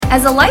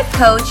As a life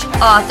coach,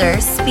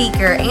 author,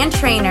 speaker, and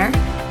trainer,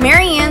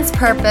 Marianne's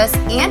purpose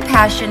and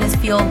passion is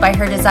fueled by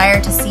her desire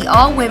to see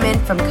all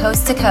women from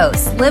coast to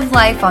coast live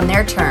life on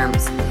their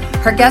terms.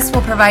 Her guests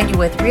will provide you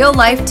with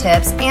real-life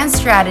tips and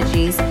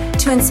strategies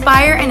to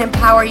inspire and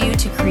empower you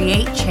to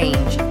create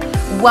change.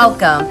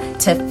 Welcome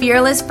to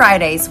Fearless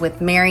Fridays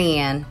with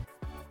Marianne.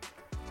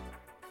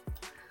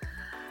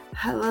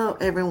 Hello,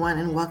 everyone,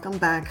 and welcome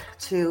back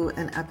to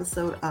an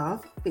episode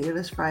of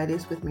Fearless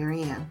Fridays with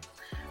Marianne.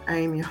 I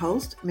am your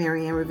host,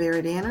 Marianne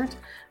Rivera-Dannert,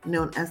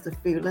 known as the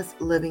Fearless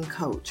Living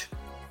Coach.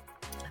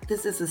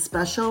 This is a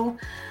special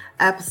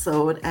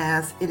episode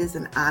as it is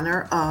in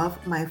honor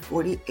of my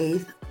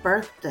 48th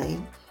birthday,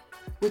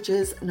 which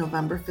is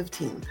November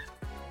 15th.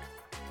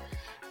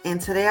 And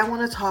today I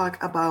want to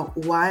talk about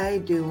why I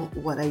do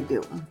what I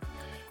do.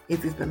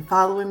 If you've been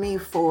following me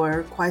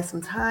for quite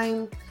some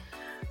time,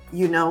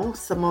 you know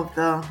some of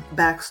the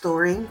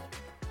backstory,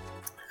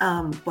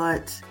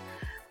 but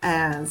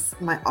as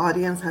my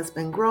audience has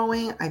been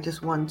growing, I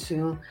just want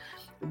to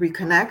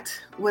reconnect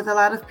with a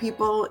lot of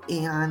people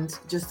and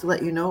just to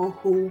let you know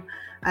who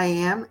I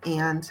am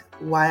and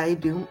why I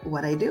do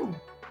what I do.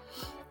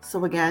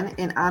 So again,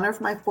 in honor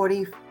of my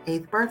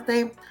 48th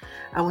birthday,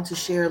 I want to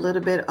share a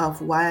little bit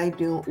of why I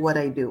do what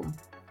I do.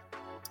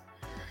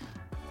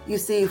 You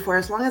see, for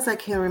as long as I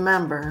can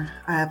remember,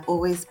 I have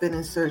always been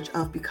in search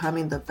of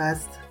becoming the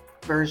best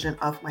version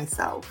of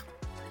myself.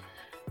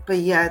 But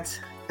yet,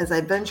 as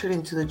I ventured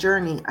into the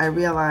journey, I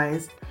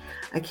realized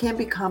I can't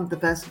become the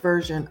best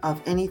version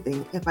of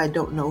anything if I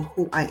don't know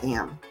who I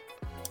am.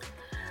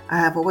 I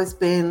have always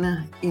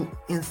been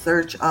in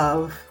search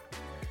of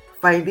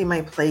finding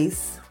my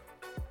place,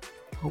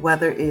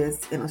 whether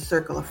it's in a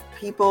circle of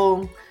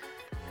people,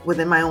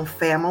 within my own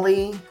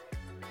family,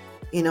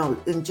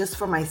 and just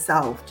for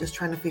myself, just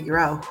trying to figure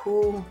out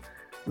who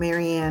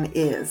Marianne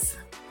is.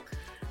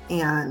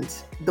 And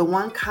the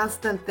one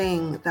constant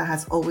thing that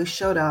has always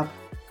showed up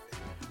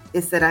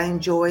is that I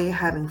enjoy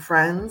having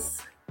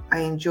friends.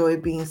 I enjoy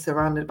being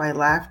surrounded by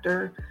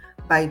laughter,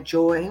 by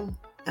joy,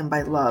 and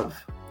by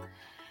love.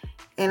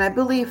 And I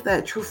believe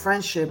that true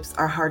friendships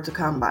are hard to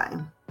come by.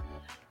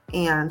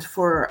 And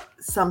for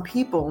some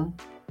people,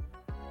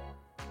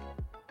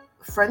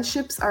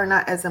 friendships are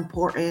not as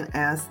important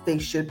as they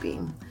should be.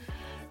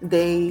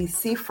 They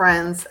see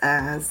friends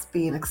as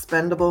being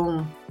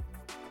expendable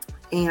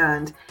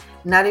and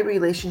not a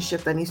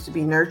relationship that needs to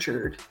be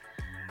nurtured.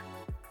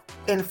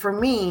 And for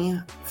me,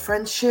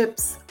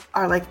 friendships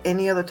are like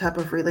any other type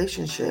of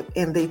relationship,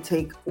 and they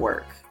take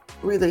work.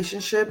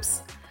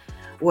 Relationships,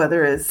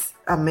 whether it's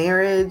a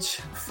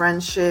marriage,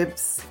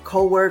 friendships,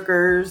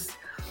 co-workers,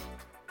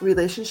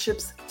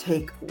 relationships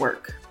take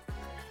work.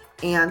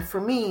 And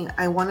for me,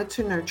 I wanted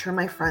to nurture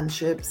my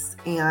friendships,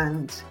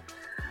 and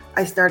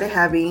I started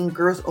having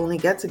girls only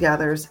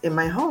get-togethers in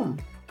my home.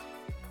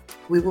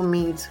 We will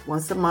meet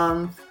once a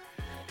month.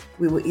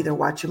 We will either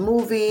watch a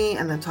movie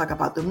and then talk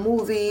about the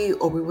movie,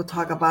 or we will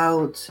talk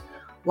about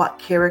what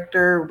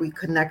character we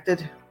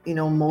connected,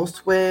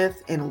 most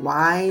with and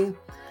why.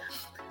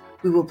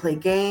 We will play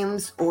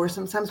games, or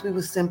sometimes we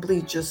will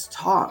simply just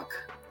talk.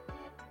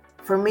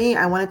 For me,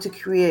 I wanted to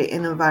create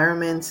an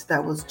environment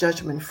that was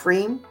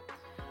judgment-free,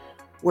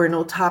 where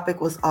no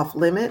topic was off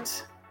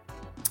limit.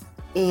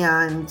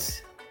 And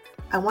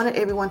I wanted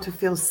everyone to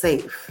feel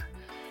safe.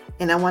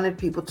 And I wanted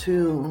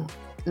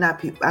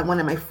I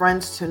wanted my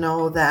friends to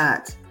know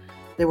that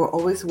they were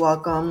always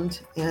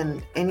welcomed,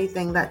 and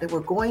anything that they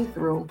were going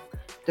through,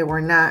 they were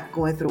not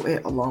going through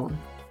it alone.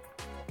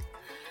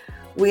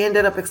 We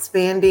ended up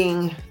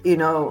expanding,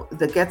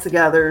 the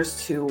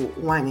get-togethers to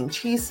wine and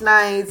cheese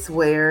nights,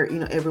 where,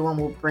 everyone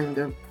will bring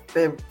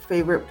their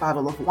favorite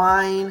bottle of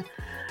wine.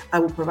 I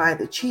will provide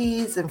the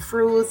cheese and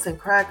fruits and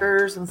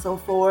crackers and so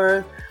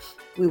forth.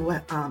 We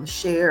will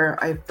share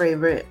our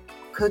favorite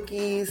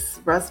cookies,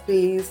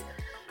 recipes,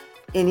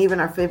 and even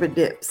our favorite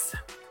dips.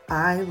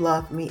 I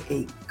love me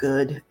a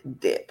good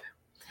dip.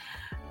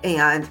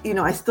 And,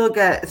 I still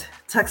get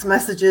text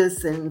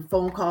messages and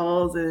phone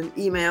calls and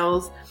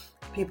emails,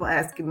 people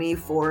asking me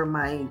for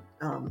my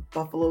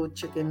buffalo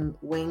chicken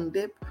wing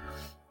dip,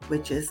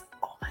 which is,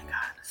 oh my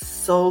God,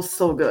 so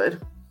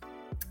good.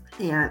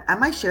 And I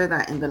might share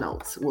that in the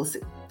notes. We'll see.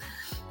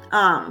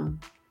 And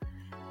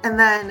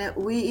then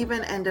we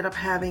even ended up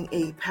having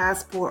a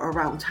passport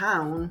around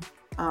town.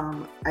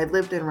 I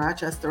lived in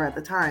Rochester at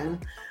the time,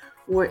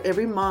 where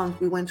every month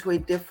we went to a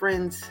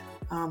different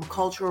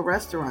cultural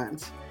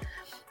restaurant.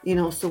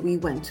 So we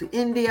went to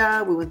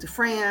India, we went to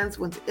France,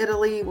 went to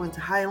Italy, went to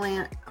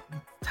Thailand.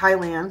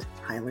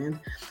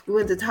 We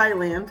went to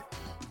Thailand,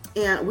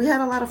 and we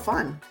had a lot of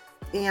fun.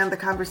 And the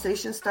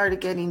conversation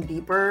started getting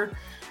deeper,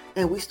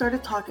 and we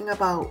started talking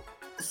about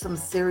some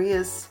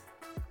serious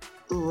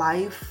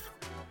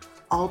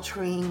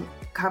life-altering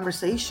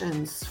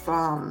conversations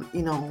from,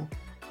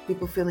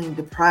 people feeling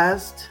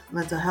depressed,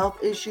 mental health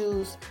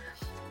issues,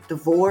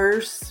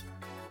 divorce,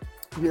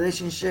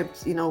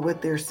 relationships,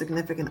 with their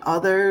significant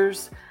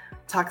others,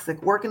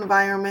 toxic work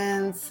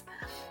environments.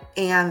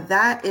 And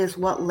that is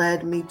what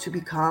led me to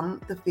become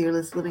the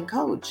Fearless Living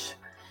Coach.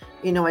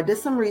 I did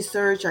some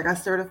research, I got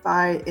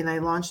certified, and I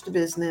launched a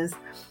business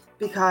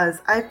because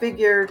I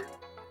figured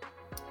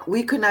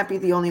we could not be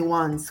the only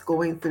ones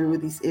going through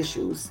these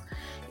issues.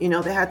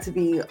 There had to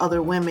be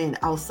other women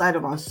outside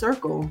of our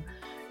circle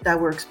that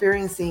were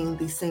experiencing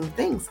these same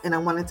things. And I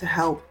wanted to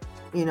help,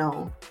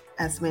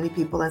 as many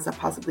people as I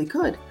possibly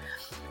could.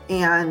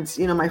 And,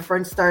 my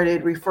friends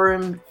started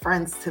referring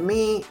friends to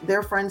me,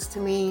 their friends to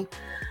me.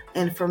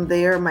 And from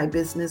there, my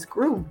business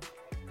grew.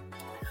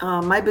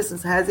 My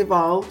business has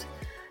evolved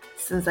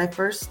since I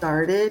first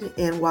started.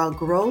 And while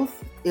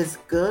growth is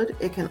good,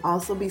 it can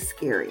also be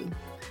scary.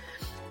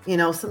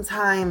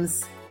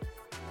 Sometimes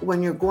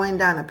when you're going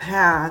down a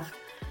path,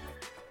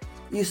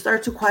 you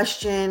start to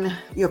question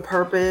your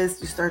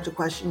purpose, you start to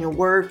question your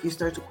work, you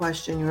start to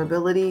question your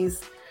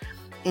abilities,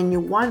 and you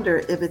wonder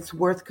if it's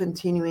worth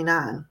continuing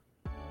on.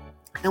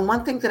 And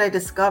one thing that I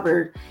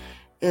discovered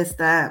is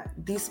that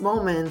these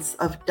moments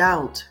of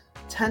doubt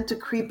tend to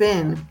creep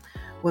in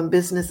when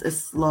business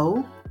is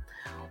slow,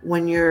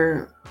 when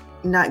you're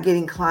not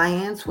getting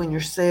clients, when your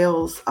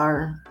sales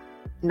are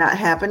not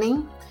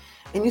happening.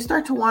 And you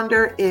start to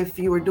wonder if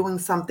you are doing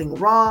something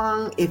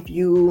wrong, if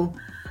you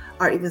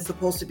are even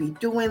supposed to be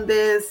doing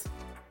this.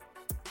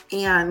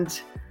 And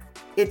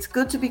it's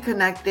good to be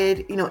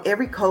connected.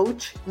 Every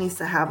coach needs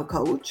to have a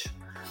coach.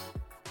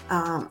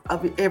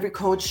 Every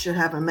coach should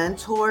have a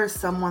mentor,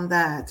 someone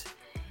that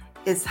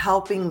is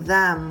helping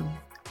them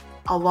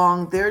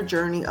along their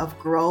journey of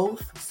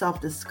growth,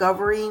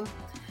 self-discovery.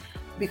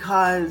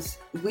 Because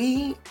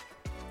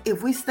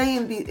if we stay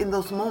in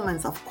those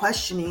moments of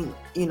questioning,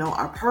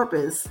 our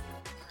purpose,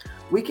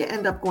 we can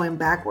end up going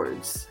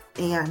backwards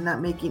and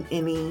not making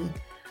any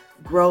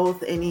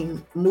growth, any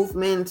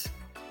movement.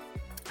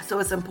 So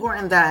it's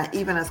important that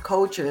even as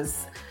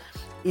coaches,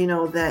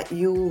 that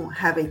you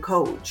have a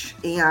coach,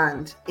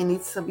 and it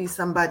needs to be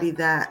somebody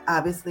that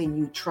obviously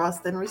you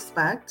trust and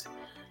respect,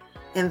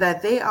 and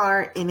that they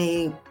are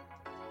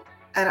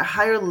at a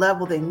higher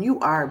level than you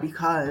are,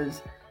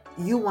 because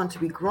you want to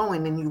be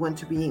growing and you want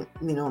to be,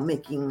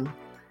 making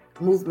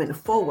movement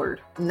forward,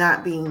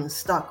 not being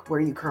stuck where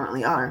you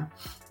currently are.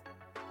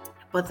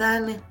 But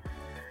then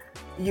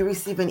you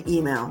receive an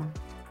email,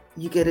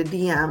 you get a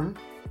DM,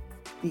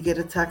 you get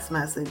a text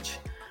message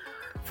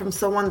from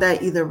someone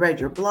that either read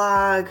your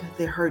blog,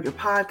 they heard your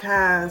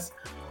podcast,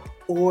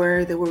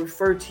 or they were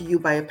referred to you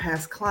by a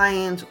past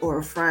client or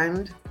a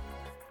friend,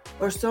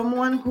 or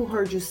someone who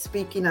heard you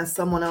speaking on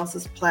someone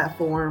else's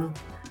platform,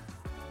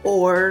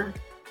 or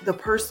the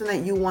person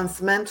that you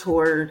once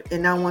mentored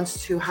and now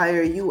wants to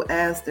hire you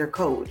as their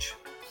coach,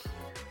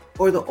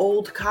 or the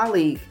old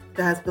colleague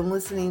that has been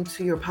listening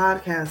to your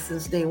podcast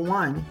since day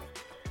one,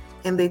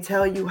 and they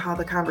tell you how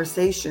the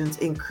conversations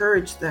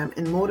encouraged them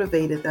and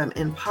motivated them,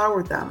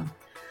 empowered them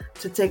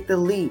to take the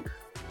leap,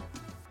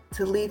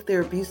 to leave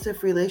their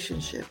abusive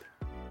relationship,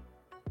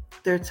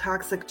 their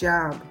toxic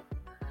job,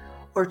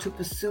 or to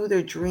pursue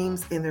their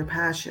dreams and their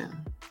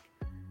passion.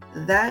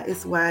 That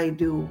is why I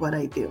do what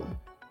I do.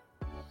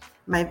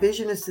 My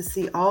vision is to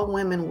see all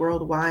women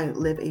worldwide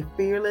live a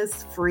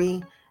fearless,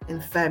 free,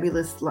 and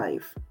fabulous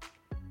life.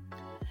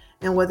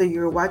 And whether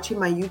you're watching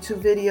my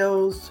YouTube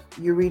videos,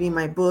 you're reading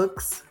my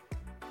books,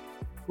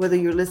 whether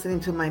you're listening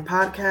to my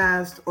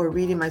podcast or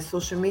reading my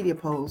social media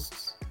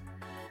posts,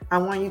 I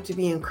want you to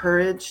be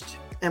encouraged,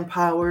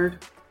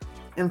 empowered,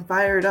 and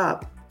fired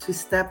up to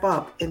step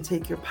up and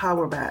take your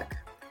power back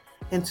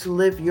and to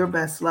live your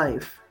best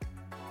life.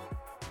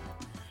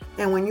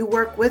 And when you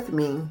work with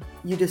me,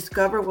 you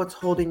discover what's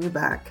holding you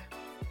back.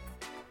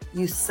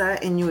 You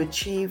set and you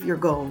achieve your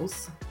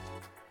goals.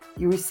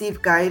 You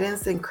receive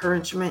guidance,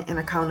 encouragement, and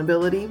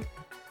accountability.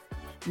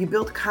 You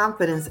build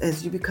confidence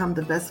as you become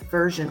the best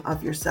version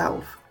of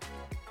yourself.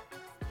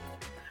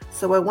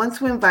 So I want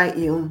to invite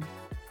you,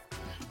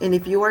 and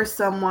if you are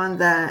someone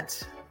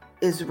that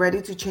is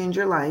ready to change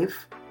your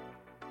life,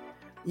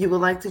 you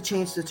would like to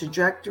change the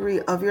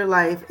trajectory of your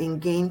life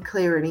and gain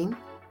clarity,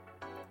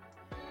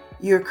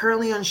 you're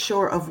currently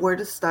unsure of where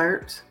to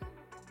start,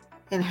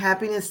 and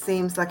happiness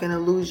seems like an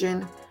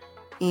illusion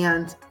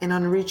and an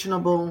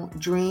unreachable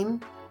dream,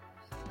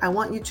 I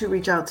want you to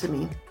reach out to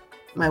me.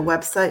 My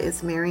website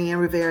is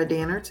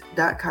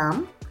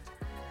MarianneRiveraDannert.com.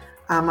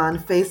 I'm on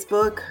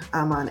Facebook,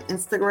 I'm on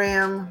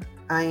Instagram,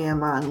 I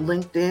am on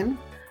LinkedIn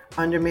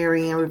under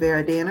Marianne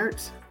Rivera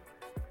Dannert.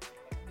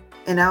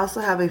 And I also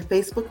have a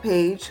Facebook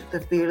page, The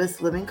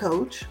Fearless Living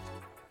Coach.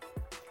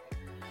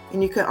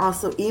 And you can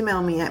also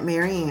email me at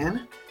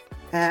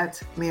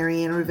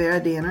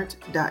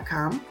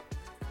Marianne@MarianneRiveraDannert.com.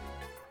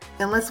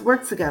 And let's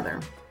work together.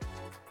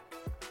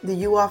 Do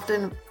you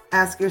often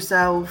ask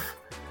yourself,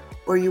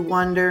 or you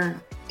wonder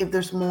if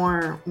there's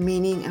more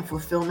meaning and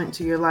fulfillment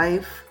to your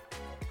life?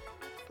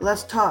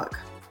 Let's talk.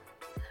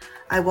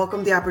 I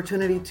welcome the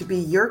opportunity to be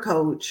your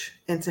coach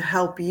and to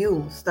help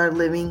you start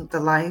living the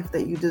life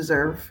that you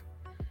deserve,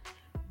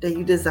 that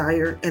you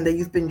desire, and that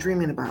you've been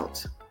dreaming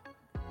about.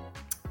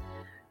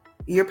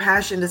 Your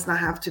passion does not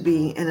have to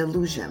be an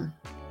illusion.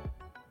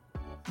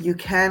 You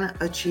can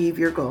achieve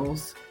your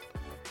goals.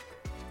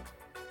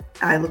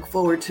 I look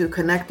forward to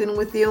connecting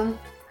with you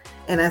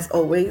And as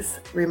always,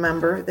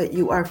 remember that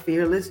you are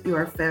fearless, you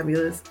are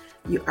fabulous,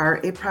 you are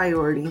a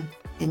priority,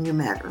 and you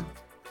matter.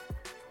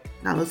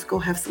 Now let's go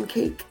have some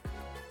cake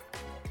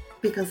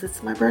because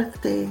it's my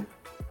birthday.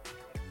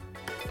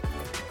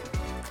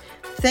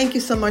 Thank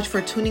you so much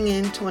for tuning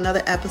in to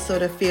another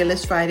episode of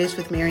Fearless Fridays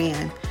with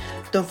Marianne.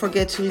 Don't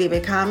forget to leave a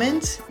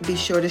comment, be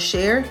sure to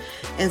share,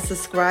 and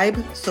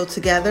subscribe so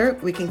together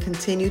we can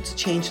continue to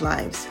change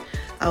lives.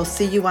 I'll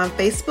see you on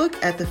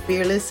Facebook at the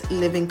Fearless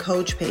Living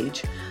Coach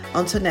page.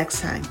 Until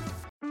next time.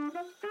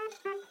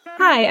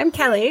 Hi, I'm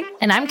Kelly.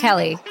 And I'm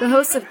Kelly, the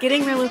hosts of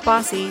Getting Real with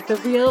Bossy, the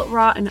real,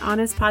 raw, and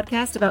honest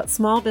podcast about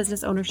small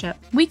business ownership.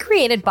 We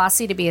created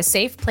Bossy to be a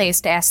safe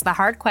place to ask the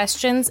hard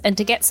questions and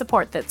to get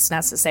support that's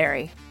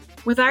necessary.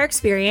 With our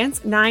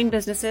experience, 9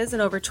 businesses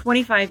and over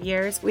 25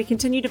 years, we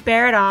continue to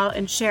bear it all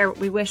and share what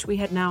we wish we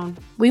had known.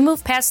 We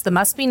move past the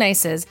must be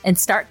nices and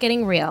start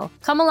getting real.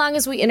 Come along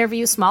as we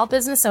interview small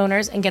business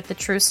owners and get the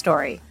true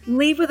story.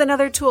 Leave with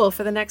another tool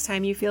for the next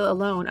time you feel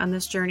alone on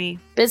this journey.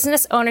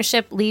 Business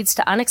ownership leads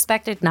to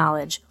unexpected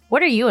knowledge.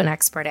 What are you an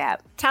expert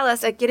at? Tell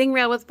us at Getting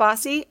Real with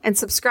Bossy and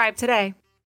subscribe today.